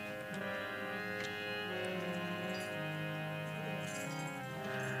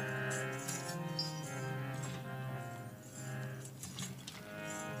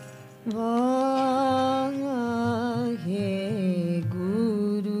वाहेगुरु।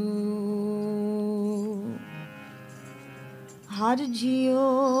 हर जियो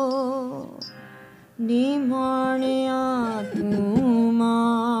निमाणिया तू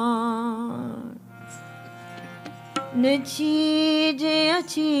मान, न चीज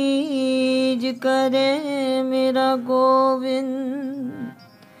अचीज करे मेरा गोविंद,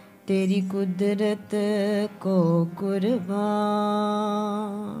 तेरी कुदरत को कुर्बान।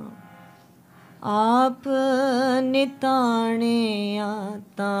 आप निताणिया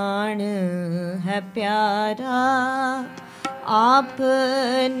ताण है प्यारा, आप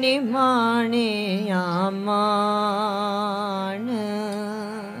निमाणिया मान।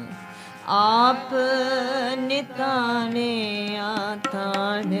 आप निताणिया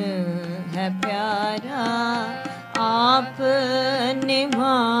ताण है प्यारा, आप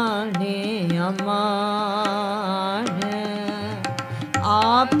निमाणिया मान।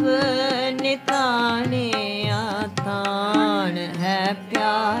 आप निताणिया ताण है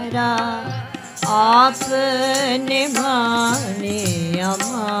प्यारा, आप निमाणिया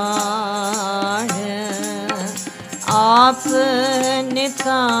मान। आप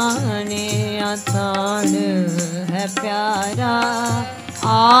निताणिया ताण है प्यारा,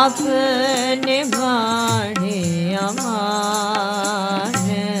 आप निमाणिया मान।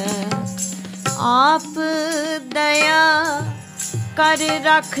 आप दया कर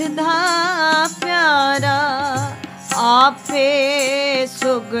रखदा प्यारा, आपे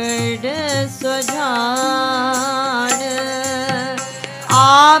सुगड़ सुजान।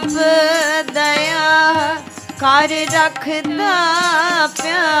 आप दया कर रखदा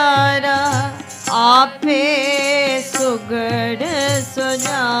प्यारा, आपे सुगड़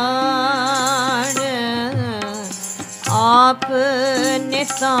सुजान। आप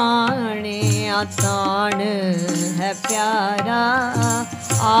निताणिया ताण है प्यारा,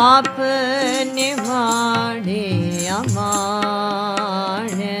 आप निमाणिया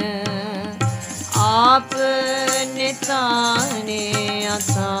मान। आप निताणिया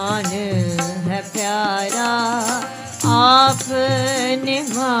ताण है प्यारा, आप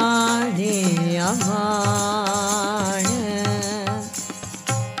निमाणिया मान।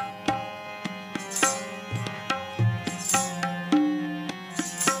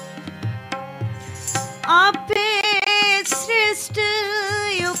 आपे सृष्ट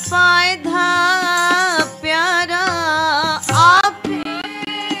उपाय धा प्यारा, आपे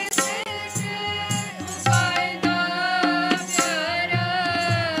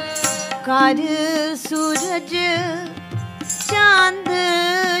कर सूरज चांद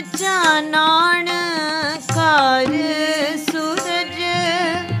चानण, कर सूरज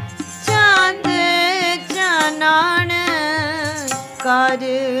चांद चानण। कर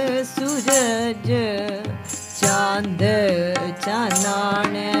सूरज चांद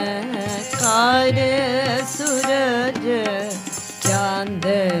चानण, कर सूरज चांद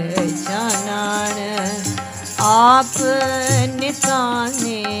चानण। आप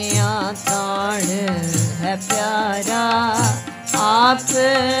निताणिया ताण है प्यारा, आप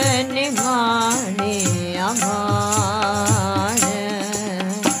निमाणिया मान।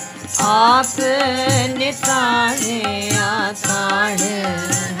 आप निताणिया ताण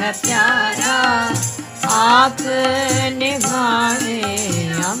है प्यारा, आप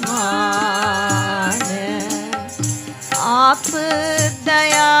निमाणिया मान। आप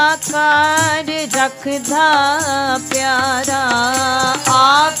दया कर रखदा प्यारा,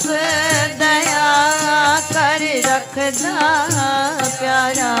 आप दया कर रखदा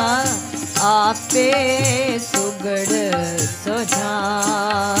प्यारा, आपे सुगड़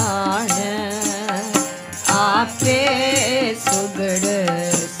सुजान। आपे सुगड़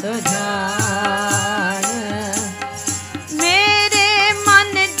सुजान। मेरे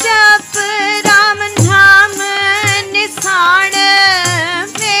मन जप राम नाम निशान,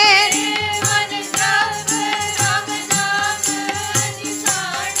 मेरे मन जप राम नाम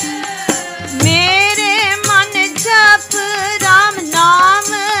निशान। मेरे मन जप राम नाम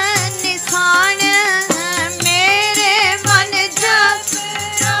निशान, मेरे मन जप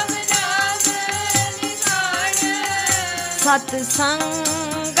राम नाम निशान।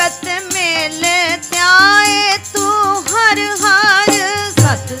 सतसंगत मेल त्याए तू हर हर,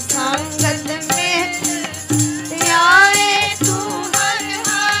 सतसंगत में त्याए तू हर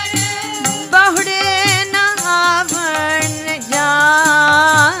हर। बहुड़े न आवण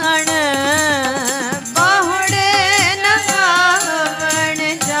जान, बहुड़े न आवण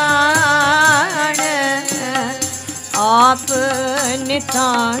जान। आप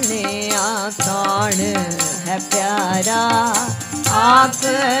निताणिया ताण है प्यारा, आप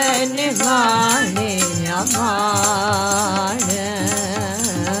निमाणिया मान।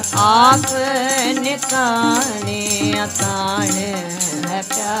 आप नितानिया तान है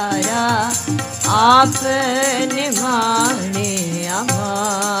प्यारा, आप निमानेया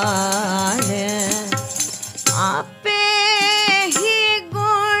मान। आपे ही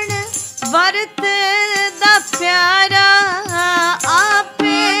गुण वरतदा प्यारा,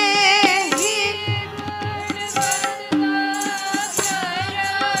 आपे ही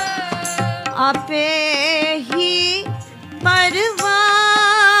आपे ही परवान,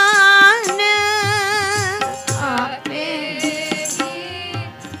 आपे ही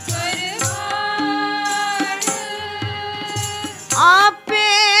परवान, आपे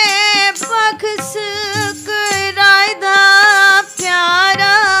बख्श करायदा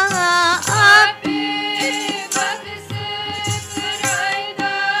प्यारा, आपे बख्श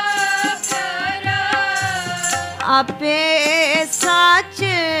करायदा प्यारा, आपे सच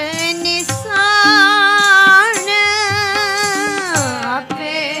निशान,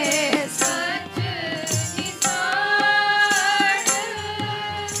 आपे सच निशान,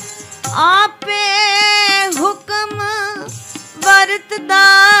 आपे हुक्म वरतदा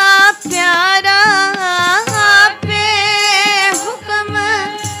प्यारा, आपे हुक्म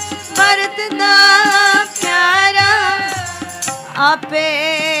वरतदा प्यारा, आपे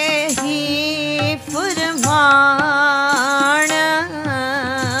ही फरमान,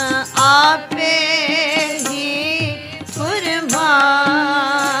 आपे ही फरमान।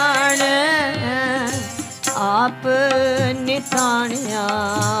 आप नितानिया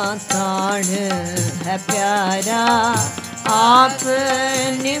तान है प्यारा, आप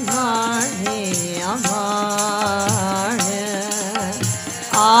निमानेया मान।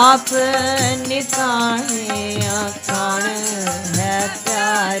 आप नितानिया तान है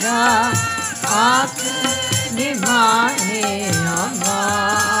प्यारा, आप निमानेया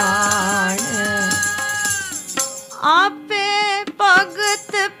मान। आपे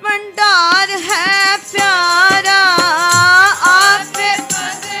भगत भंडार है प्यारा, आपे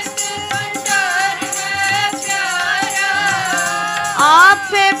भगत भंडार है प्यारा,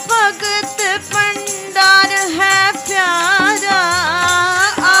 आपे भगत भंडार है प्यारा,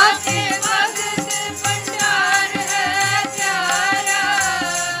 आपे भगत भंडार है प्यारा,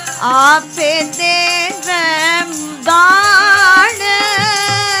 आपे देवे दान,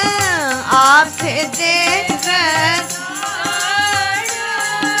 आपे देवे दान,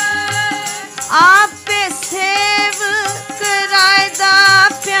 आपे सेव करायदा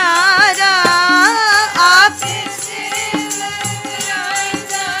प्यारा, आपे सेव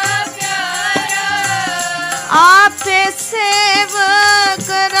करायदा प्यारा, आपे सेव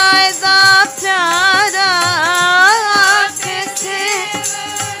करायदा प्यारा, आपे सेव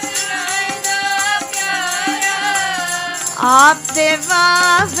करायदा प्यारा, आप देवा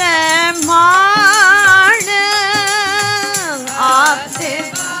वे मान, आप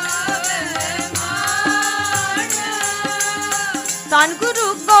देवा वे मान। धन गुरु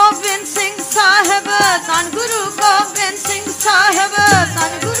गोबिंद सिंह साहिब, धन गुरु गोबिंद सिंह साहिब,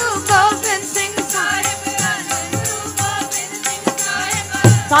 धन गुरु गोबिंद सिंह साहिब, धन गुरु गोबिंद सिंह साहिब।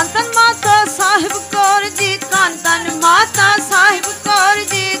 धन धन माता साहिब कौर जी, धन धन माता साहिब कौर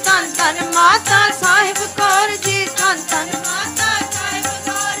जी, धन धन माता साहिब कौर जी, धन धन माता साहिब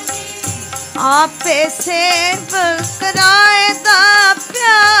कौर जी। आपे सेव करायदा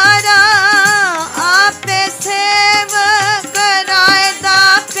प्यारा, आपे सेव करायदा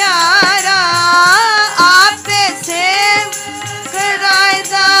प्यारा, आपे सेव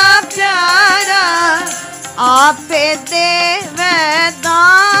करायदा प्यारा, आपे देवे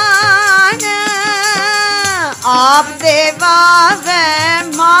दान, आप देवा वे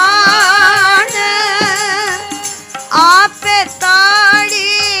मान, आपे ताड़ी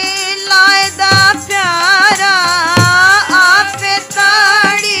लायदा प्यारा, आपे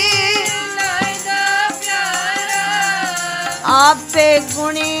ताड़ी लायदा प्यारा, आपे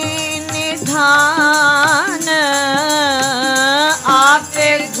गुणी निधान, आपे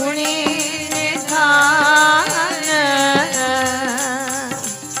गुणी निधान।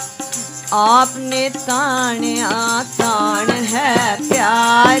 आप नितानिया तान है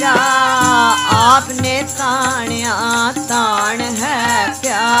प्यारा, आप नितानिया तान है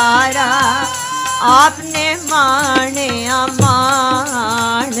प्यारा, आपने मानेया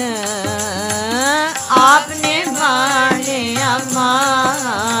मान, आपने मानेया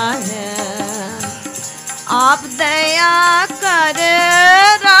मान। आप दया कर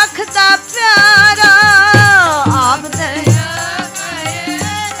रखता प्यारा, आप दया कर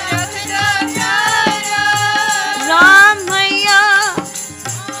रखता प्यारा, राम मैया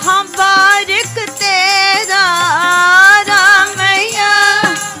हम बारिक तेरा, राम मैया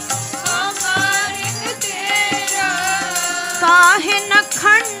हम बारिक तेरा, काहे न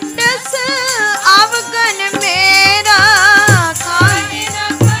खंड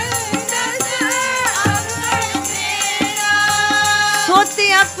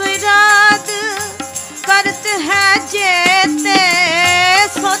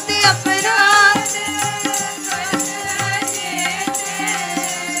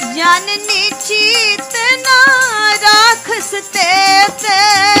जननी चीत ना राखस ते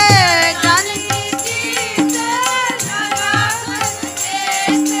जननी चीत ना राखस ते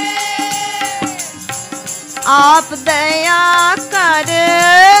आप दया कर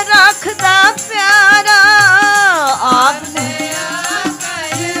रखदा प्यारा आप दया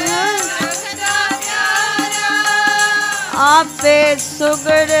कर रखदा प्यारा आपे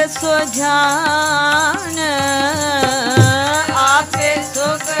सुगड़ सुजान आपे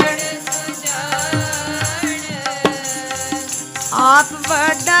सुगड़ सुजान आप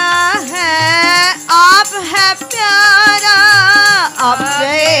बड़ा है आप है प्यारा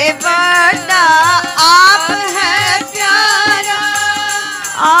आपसे बड़ा आप है प्यारा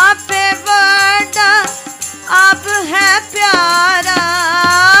आप बड़ा आप है प्यारा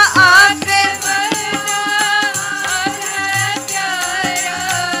आप बड़ा आप है प्यारा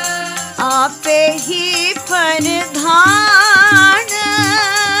आप ही प्रधान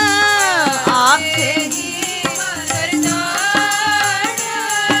आप ही प्रधान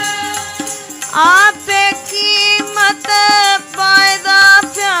आप कीमत पैदा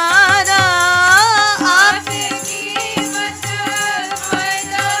प्यारा आप कीमत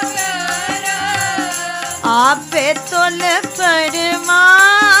पैदा प्यारा आप तुल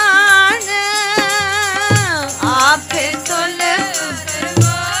फरमान आप तुल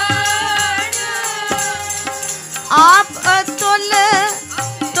फरमान आप अतुल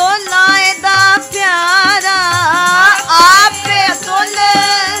तोलायदा प्यारा आप अतुल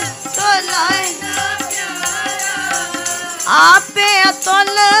तोलायदा प्यारा आप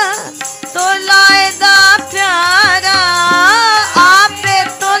अतुल तोलायदा प्यारा आप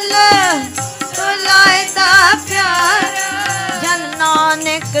तुल तोलायदा प्यारा जन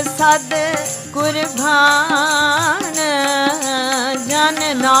नानक सद कुर्बान जन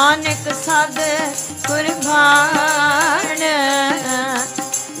नानक सद कुर्बान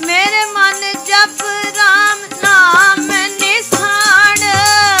मेरे मन जप राम नाम निशान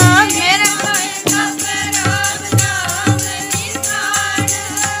मेरे मन जप राम नाम निशान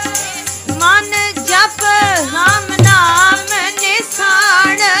मन जप राम नाम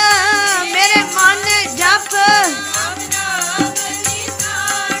निशान मेरे मन जप राम नाम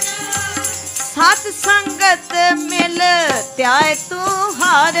निशान सत संगत मिल त्याय तू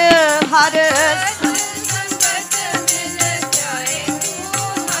हर हर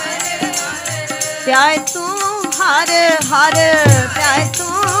त्याय तू हर हर त्याय तू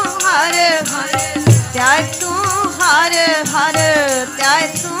हर हर त्याय तू हर हर त्याय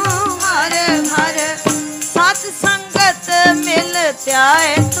तू हर हर सत संगत मिल त्याय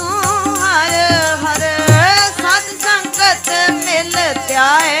तू हर हर सत संगत मिल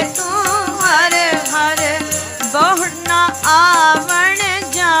त्याय तू हर हर बहुड़ ना आवण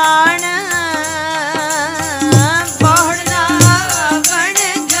जान बहुड़ ना आवण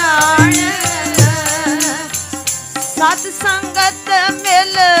जान सत संगत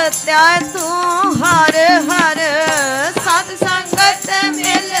मिल त्याय तू हर हर सत संगत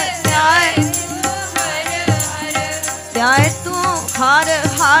मिल त्याय त्याय तू हर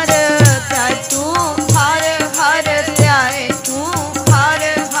हर त्याय तू हर हर त्याय तू हर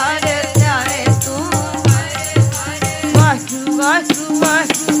हर त्याय तू वासु वासु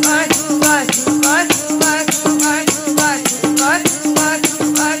वासु वासु वासु वासु वासु वासु वासु वासु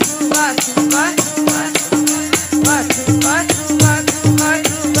वासु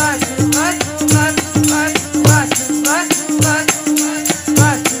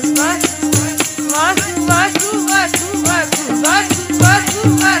वासु वासु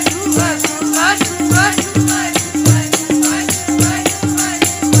वासु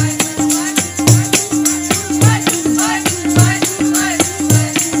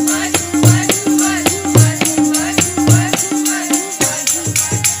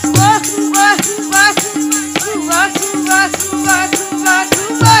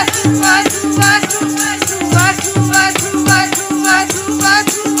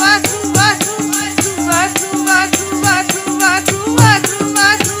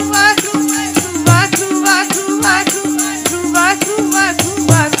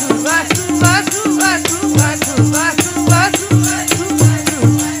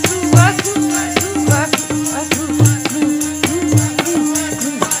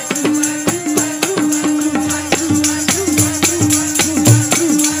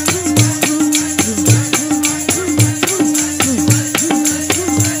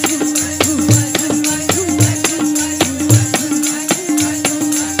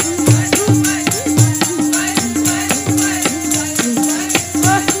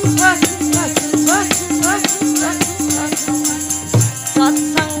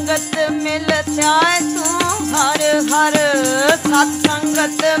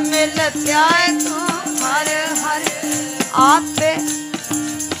संगत मिल त्याए तू हर हर आपे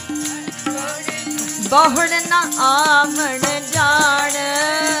बहुड़ न आवण जान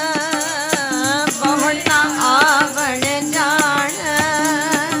बहुड़ न आवण जान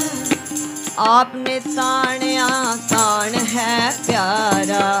आपने ताणया ताण है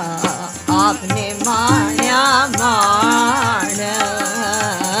प्यारा आपने माणया मान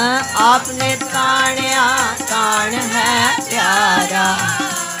आपने ताणया ताण है प्यारा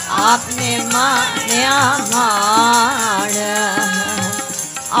आपने माणया मान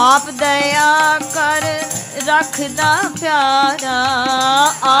आप दया कर रखदा प्यारा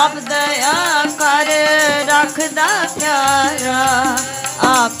आप दया कर रखदा प्यारा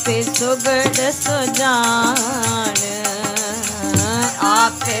आपे सुगड़ सुजान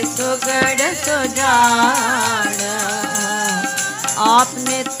आपे सुगड़ सुजान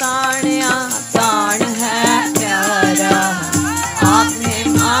आपने ताणया ताण है प्यारा आपने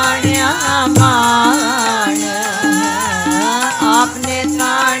माणया मान आपने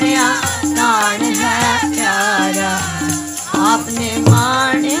ताणया ताण है प्यारा आपने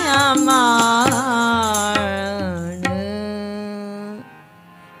माणया मान।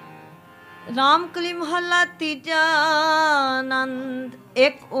 रामकली महला तीजा आनंद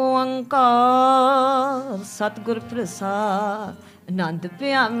एक ओंकार सतगुर प्रसाद आनंद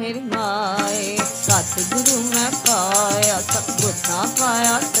पिया मेरी माए सतगुरु मैं पाया सतगुर ना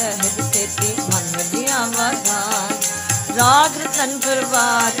पाया सहज सेती मन दिया वधान राग रतन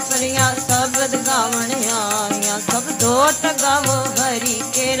प्रभात परिया शब्द गावण आया सब दोत गावो हरि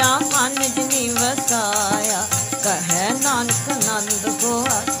केरा मन जिनी वसाया कहे नानक नंद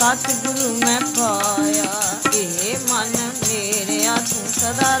होआ सतगुरु मैं पाया ए मन मेरे तू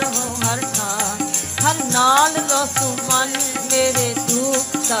सदा रहो हर ठान हर नाल रोसु मन मेरे दुख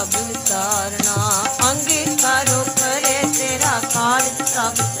सब विसारना अंगीकारो करे तेरा कार्य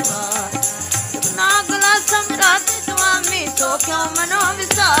सब सवार नागला सम्राट स्वामी तो क्यों मनो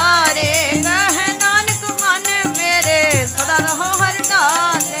विसारे कह नानक मन मेरे सदा रहो हर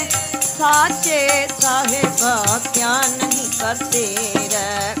नाल साचे साहेबा क्या नहीं करते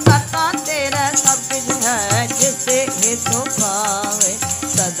करता तेरा सब कुछ है जिसे हेतु पावे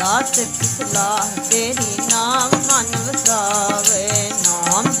सदा सिर्फ सलाह तेरी नाम मन वसावे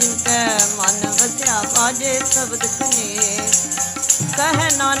नाम जिनके मन वस्या बाजे शब्द कने कह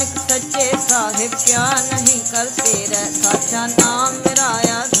नानक सच्चे साहिब क्या नहीं करते रह साचा नाम मेरा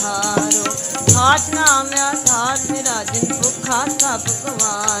आधारो साच नाम आधार मेरा जिन भुखा सब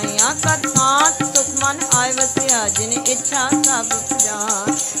गवाया कर साथ सुख मन आय वसिया जिन इच्छा सब जान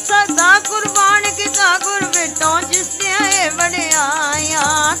सदा कुर्बान किता गुर बेटों जिसने बड़े आया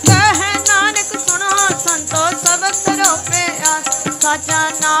कह नानक सुनो संतो सब करो प्यार साचा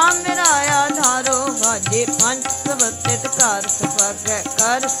नाम मेरा आधारो वाजे पंच सबत कर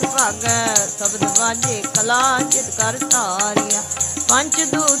सुभाग शब्द वाजे कला चित कर तारिया पंच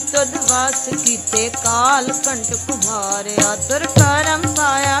दूत तुद वास कीते काल कंठ कुमारिया तुर करम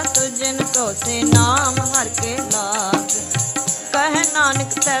पाया तुझन को से नाम हर के लाग कह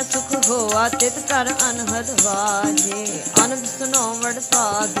नानक तै सुख होआ तित कर अनहद वाजे अनंद सुनो वड़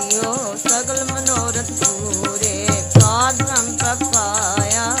पागियो सगल मनोरथ पूरे साध ब्रह्म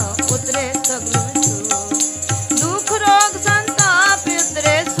पाया उतरे सगल दुख रोग संताप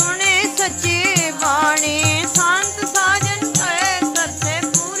उतरे सुने सच्ची वाणी संत साजन कहे सरसे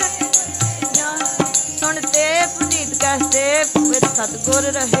पूरे सुनते पुनीत कहते पुर सतगुर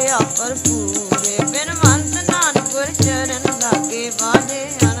रहे पर पूरे बिन मंत नानक गुर चरण लागे बाजे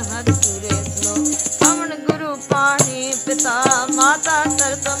अनहद पूरे सुनो पवन गुरु पानी पिता माता